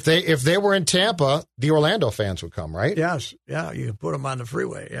that if they were in Tampa, the Orlando fans would come, right? Yes. Yeah, you can put them on the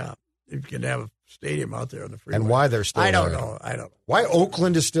freeway. Yeah. You can have a stadium out there on the freeway. And why they're still there. I don't know. Why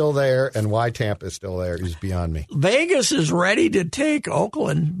Oakland is still there and why Tampa is still there is beyond me. Vegas is ready to take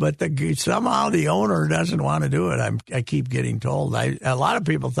Oakland, but somehow the owner doesn't want to do it. I keep getting told. A lot of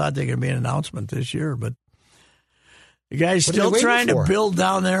people thought there could be an announcement this year, but the guy's still trying to build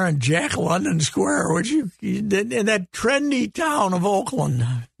down there in Jack London Square, which in that trendy town of Oakland.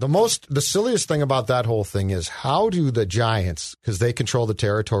 The silliest thing about that whole thing is how do the Giants, because they control the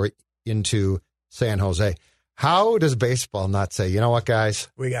territory into San Jose, how does baseball not say, you know what, guys?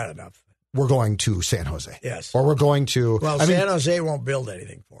 We got enough. We're going to San Jose. Yes. Or we're going to... San Jose won't build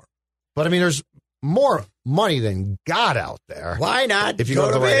anything for them. But, there's more money than God out there. Why not if you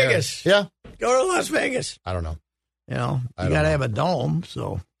go to Vegas? Yeah. Go to Las Vegas. I don't know. You got to have a dome,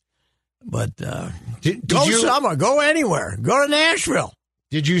 so... But somewhere. Go anywhere. Go to Nashville.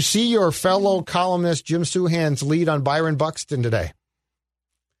 Did you see your fellow columnist Jim Souhan's lead on Byron Buxton today?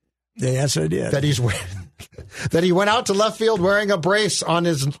 Yes, I did. That he went out to left field wearing a brace on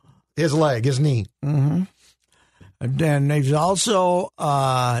his leg, his knee. Mm-hmm. And then he's also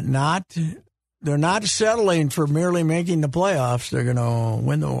they're not settling for merely making the playoffs. They're going to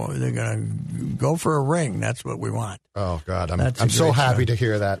win they're going to go for a ring. That's what we want. Oh, God. I'm so happy to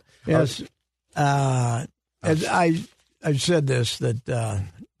hear that. Yes. I've said this, that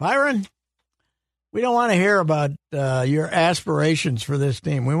Byron, we don't want to hear about your aspirations for this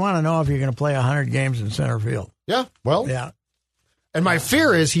team. We want to know if you're going to play 100 games in center field. Yeah, well. Yeah. And my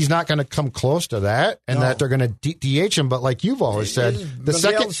fear is he's not going to come close to that and that they're going to DH him. But like you've always said, the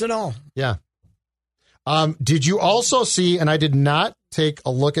second. Yeah. Did you also see, and I did not take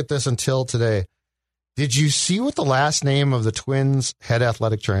a look at this until today, did you see what the last name of the Twins' head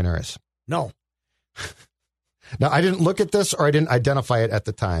athletic trainer is? No. Now, I didn't look at this or I didn't identify it at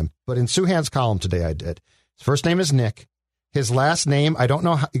the time, but in Souhan's column today I did. His first name is Nick. His last name, I don't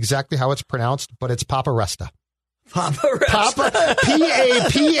know exactly how it's pronounced, but it's Paparesta. Paparesta.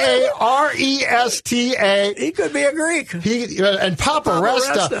 Paparesta. He could be a Greek. And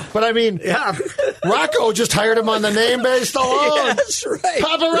Paparesta. But yeah. Rocco just hired him on the name based alone. That's right.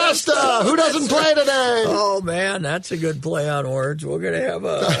 Paparesta. Who doesn't play today? Oh man, that's a good play on words. We're gonna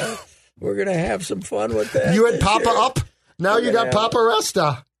have some fun with that. You had Papa up. Now you got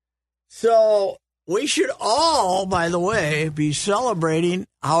Paparesta. So we should all, by the way, be celebrating,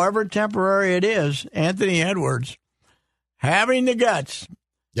 however temporary it is, Anthony Edwards having the guts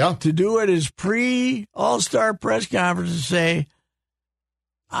to do at his pre-All-Star press conference and say,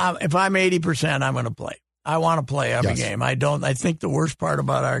 if I'm 80%, I'm going to play. I want to play every game. I think the worst part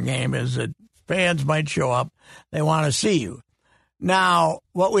about our game is that fans might show up. They want to see you. Now,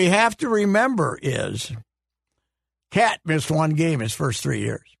 what we have to remember is Cat missed one game his first 3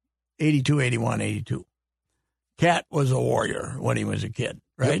 years, 82, 81, 82. Cat was a warrior when he was a kid,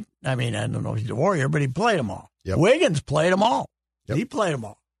 right? Yep. I don't know if he's a warrior, but he played them all. Yep. Wiggins played them all. Yep. He played them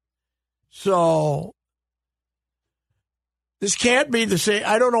all. So this can't be the same.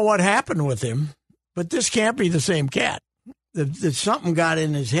 I don't know what happened with him, but this can't be the same Cat. That something got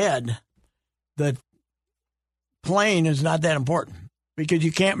in his head that playing is not that important because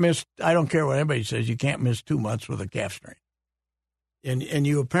you can't miss. I don't care what anybody says. You can't miss 2 months with a calf strain, and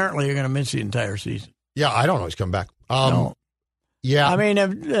you apparently are going to miss the entire season. Yeah, I don't know. He's coming back. No. Yeah,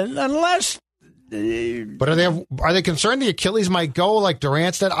 unless. But are they concerned the Achilles might go like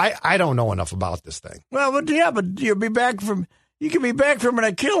Durant said? I don't know enough about this thing. Well, but you'll be back from. You can be back from an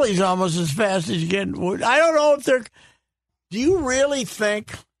Achilles almost as fast as you can. I don't know if they're. Do you really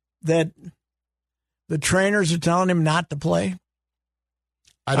think that the trainers are telling him not to play?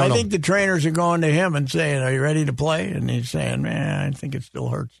 I think the trainers are going to him and saying, "Are you ready to play?" And he's saying, "Man, I think it still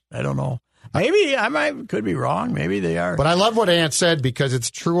hurts. I don't know. Maybe could be wrong. Maybe they are." But I love what Ant said because it's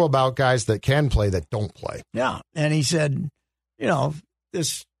true about guys that can play that don't play. Yeah, and he said,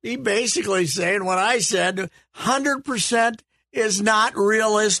 he basically saying what I said: 100% is not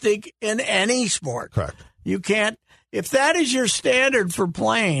realistic in any sport. Correct. You can't. If that is your standard for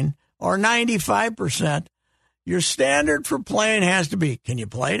playing, or 95%, your standard for playing has to be, can you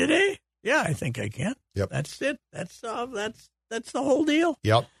play today? Yeah, I think I can. Yep. That's it. That's the whole deal.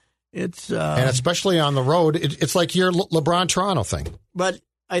 Yep. It's and especially on the road, it's like your LeBron Toronto thing. But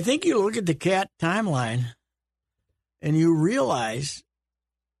I think you look at the Cat timeline and you realize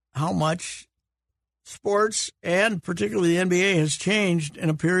how much sports and particularly the NBA has changed in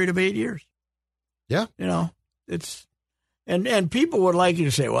a period of 8 years. Yeah. It's and people would like you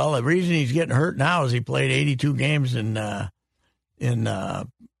to say, well, the reason he's getting hurt now is he played 82 games in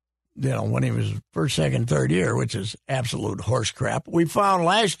when he was first, second, third year, which is absolute horse crap. We found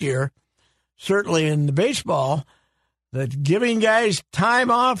last year, certainly in the baseball, that giving guys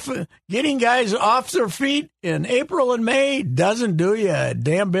time off, getting guys off their feet in April and May doesn't do you a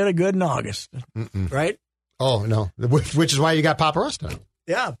damn bit of good in August. Right? Oh, no. Which is why you got Papa Resta.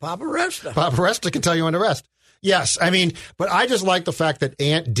 Yeah, Papa Resta. Papa Resta can tell you when to rest. Yes, I mean, but I just like the fact that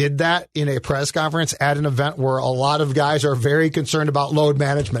Ant did that in a press conference at an event where a lot of guys are very concerned about load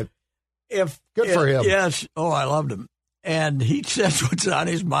management. Good for him. Yes. Oh, I loved him. And he says what's on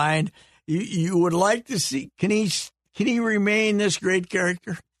his mind. You would like to see, can he remain this great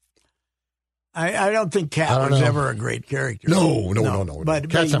character? I don't think Cat was ever a great character. No.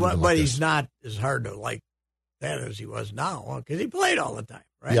 But he's not as hard to like that as he was now because he played all the time,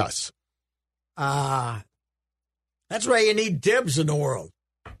 right? Yes. That's why you need Tibbs in the world.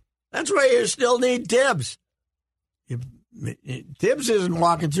 That's why you still need Tibbs. Tibbs isn't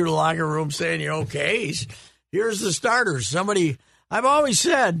walking through the locker room saying you're okay. Here's the starters. I've always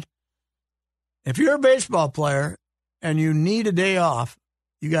said, if you're a baseball player and you need a day off,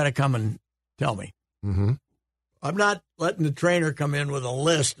 you got to come and tell me. Mm-hmm. I'm not letting the trainer come in with a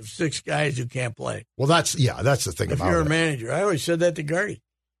list of 6 guys who can't play. Well, that's the thing about it. If you're a manager, I always said that to Gardy.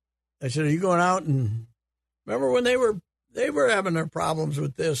 I said, are you going out and remember when they were having their problems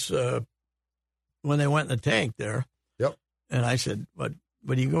with this when they went in the tank there? Yep. And I said, but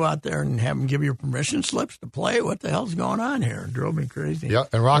you go out there and have them give you permission slips to play? What the hell's going on here? It drove me crazy. Yeah,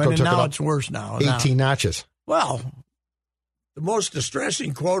 and Rocco took it up. Now it's worse now. 18 notches. Well, the most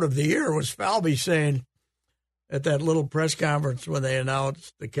distressing quote of the year was Falvey saying at that little press conference when they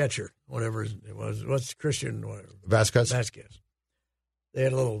announced the catcher, whatever it was, what's Christian? Vasquez. They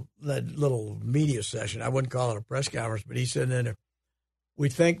had that little media session. I wouldn't call it a press conference, but he said that we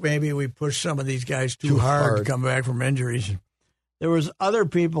think maybe we pushed some of these guys too hard to come back from injuries. There was other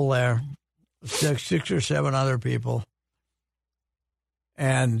people there, 6 or 7 other people,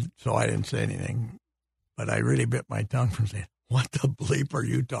 and so I didn't say anything. But I really bit my tongue from saying, "What the bleep are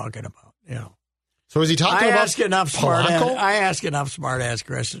you talking about?" So is he talking about Polanco? I ask enough smart-ass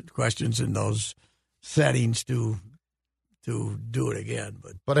questions in those settings to do it again.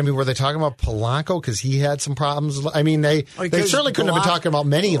 But I mean, were they talking about Polanco because he had some problems? I mean, they certainly couldn't have been talking about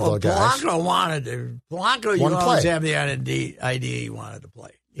many of those guys. Polanco, you always have the idea he wanted to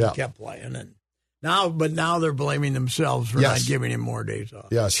play. He kept playing, and now they're blaming themselves for not giving him more days off.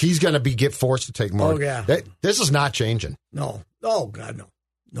 Yes, he's going to get forced to take more. Oh yeah, this is not changing. No, oh God,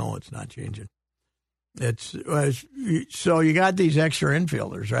 no, it's not changing. So you got these extra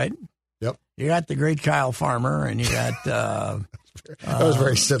infielders, right? Yep. You got the great Kyle Farmer, and you got that was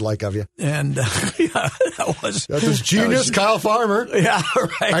very Sid-like of you. And that's his genius, Kyle Farmer. Yeah,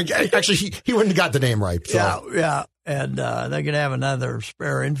 right. Actually, he wouldn't have got the name right. So. Yeah, and they could have another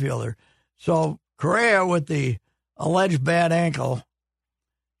spare infielder. So Correa with the alleged bad ankle,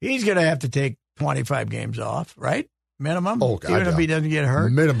 he's going to have to take 25 games off, right? Minimum. Oh, God, even if he doesn't get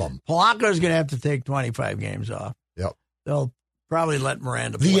hurt. Minimum. Polanco's going to have to take 25 games off. Yep. They'll probably let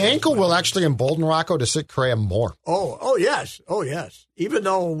Miranda play. The ankle will actually embolden Rocco to sit Correa more. Oh yes. Even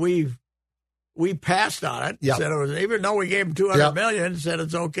though we passed on it, said it was. Even though we gave him $200 million, said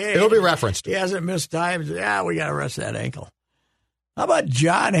it's okay. It'll be referenced. He hasn't missed times. Yeah, we got to rest that ankle. How about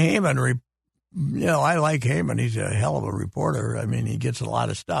John Heyman? I like Heyman. He's a hell of a reporter. I mean, he gets a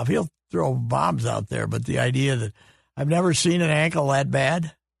lot of stuff. He'll throw bombs out there, but the idea that I've never seen an ankle that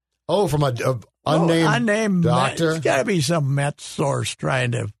bad. Oh, from a unnamed doctor? There's got to be some Mets source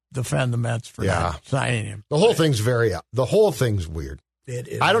trying to defend the Mets for not signing him. The whole thing's weird. It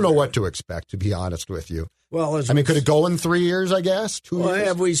is. I don't know what to expect, to be honest with you. Well, could it go in 3 years, I guess? 2 years?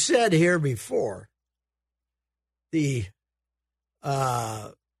 Have we said here before, the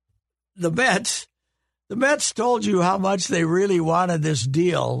Mets told you how much they really wanted this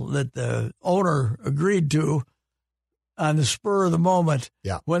deal that the owner agreed to on the spur of the moment.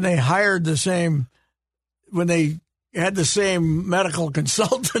 Yeah. When they hired when they had the same medical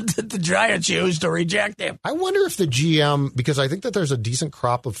consultant that the Giants used to reject him. I wonder if the GM, because I think that there's a decent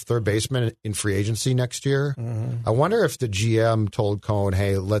crop of third basemen in free agency next year. Mm-hmm. I wonder if the GM told Cohen,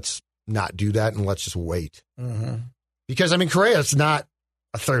 hey, let's not do that and let's just wait. Mm-hmm. Because, Correa's not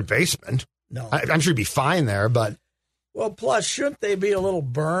a third baseman. No. I'm sure he'd be fine there, but. Well, plus, shouldn't they be a little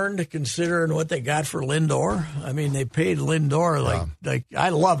burned considering what they got for Lindor? I mean, they paid Lindor like I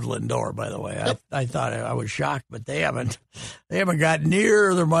loved Lindor, by the way. Yep. I thought I was shocked, but they haven't got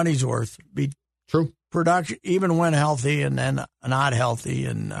near their money's worth. True. Production, even when healthy and then not healthy.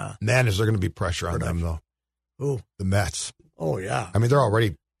 And man, is there going to be pressure on them, though? Who? The Mets. Oh, yeah. They're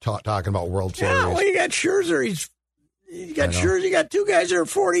already talking about World Series. Yeah, well, you got Scherzer. You got Scherzer, you got two guys that are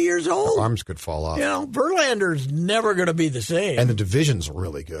 40 years old. Their arms could fall off. You know, Verlander's never going to be the same. And the division's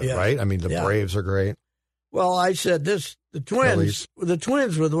really good, right? I mean, the Braves are great. Well, I said this: the Twins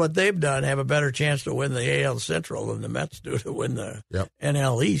with what they've done have a better chance to win the AL Central than the Mets do to win the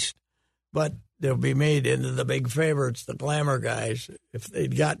NL East. But they'll be made into the big favorites, the glamour guys. If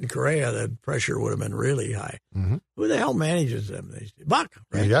they'd gotten Correa, the pressure would have been really high. Mm-hmm. Who the hell manages them? Buck,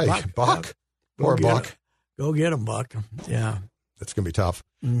 right? Yeah, Buck. Or Buck. Go get him, Buck. Yeah. That's going to be tough.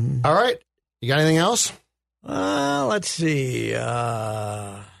 Mm-hmm. All right. You got anything else? Let's see.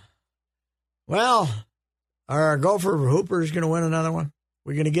 Well, our Gopher Hooper is going to win another one.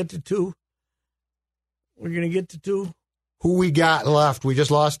 We're going to get to two. Who we got left? We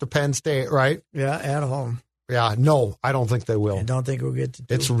just lost to Penn State, right? Yeah, at home. Yeah, no, I don't think they will. I don't think we'll get to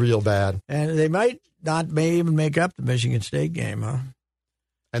two. It's real bad. And they might not even make up the Michigan State game, huh?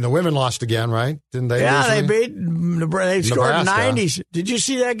 And the women lost again, right? Didn't they? Yeah, they beat Nebraska. They scored 90s. Did you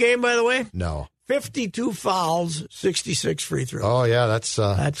see that game, by the way? No. 52 fouls, 66 free throws. Oh, yeah, that's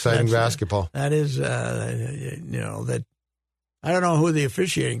exciting basketball. That is, that. I don't know who the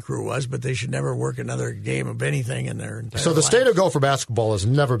officiating crew was, but they should never work another game of anything in their entire So the state of Gopher basketball has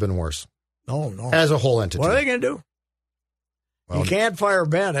never been worse. No. As a whole entity. What are they going to do? Well, you can't fire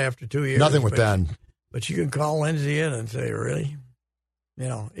Ben after 2 years. Nothing with Ben. But you can call Lindsay in and say, really? You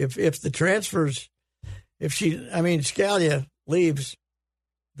know, if the transfers, Scalia leaves,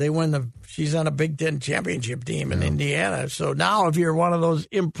 they win she's on a Big Ten championship team in Indiana. So now if you're one of those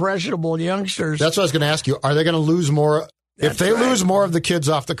impressionable youngsters. That's what I was going to ask you. Are they going to lose more? If they lose more of the kids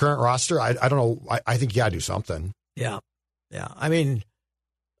off the current roster, I don't know. I think you got to do something. Yeah. I mean,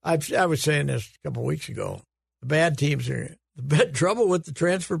 I was saying this a couple of weeks ago. The bad teams the trouble with the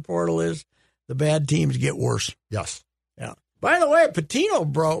transfer portal is the bad teams get worse. Yes. Yeah. By the way, Patino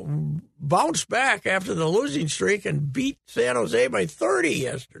bounced back after the losing streak and beat San Jose by 30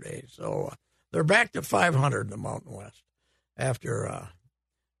 yesterday. So they're back to 500 in the Mountain West after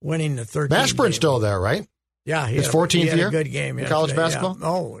winning the 13th. Mashburn's still there, right? Yeah, his 14th year. A good game in college basketball.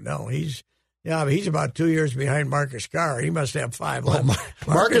 Yeah. No, he's about 2 years behind Marcus Carr. He must have 5 left.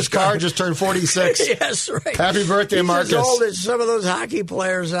 Marcus Carr just turned 46. Yes, right. Happy birthday, Marcus! He's as old as some of those hockey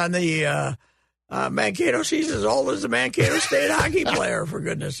players on the Mankato. He's as old as the Mankato State hockey player. For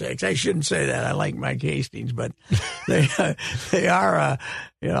goodness sakes, I shouldn't say that. I like Mike Hastings, but they are.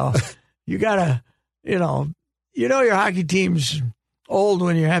 You gotta. Your hockey team's old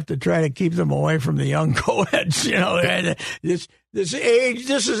when you have to try to keep them away from the young co-eds. This is age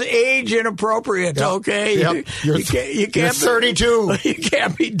inappropriate. Yep. Okay, yep. You can't. You're 32. You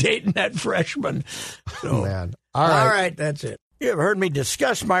can't be dating that freshman. So, man. All right, that's it. You have heard me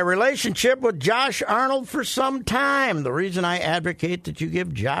discuss my relationship with Josh Arnold for some time. The reason I advocate that you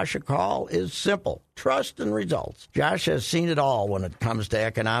give Josh a call is simple. Trust and results. Josh has seen it all when it comes to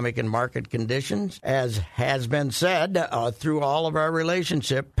economic and market conditions. As has been said, through all of our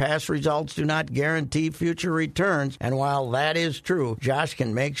relationship, past results do not guarantee future returns. And while that is true, Josh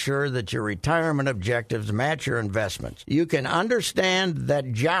can make sure that your retirement objectives match your investments. You can understand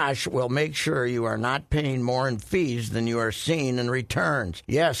that Josh will make sure you are not paying more in fees than you are seeing in returns.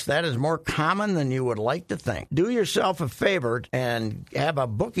 Yes, that is more common than you would like to think. Do yourself a favor and have a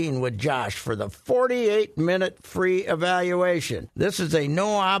booking with Josh for the 48-minute free evaluation. This is a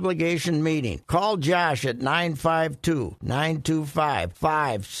no-obligation meeting. Call Josh at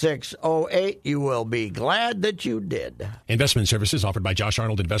 952-925-5608. You will be glad that you did. Investment services offered by Josh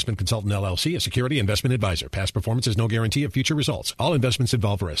Arnold Investment Consultant, LLC, a security investment advisor. Past performance is no guarantee of future results. All investments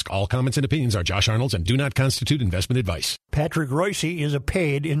involve risk. All comments and opinions are Josh Arnold's and do not constitute investment advice. Patrick Royce is a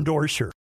paid endorser.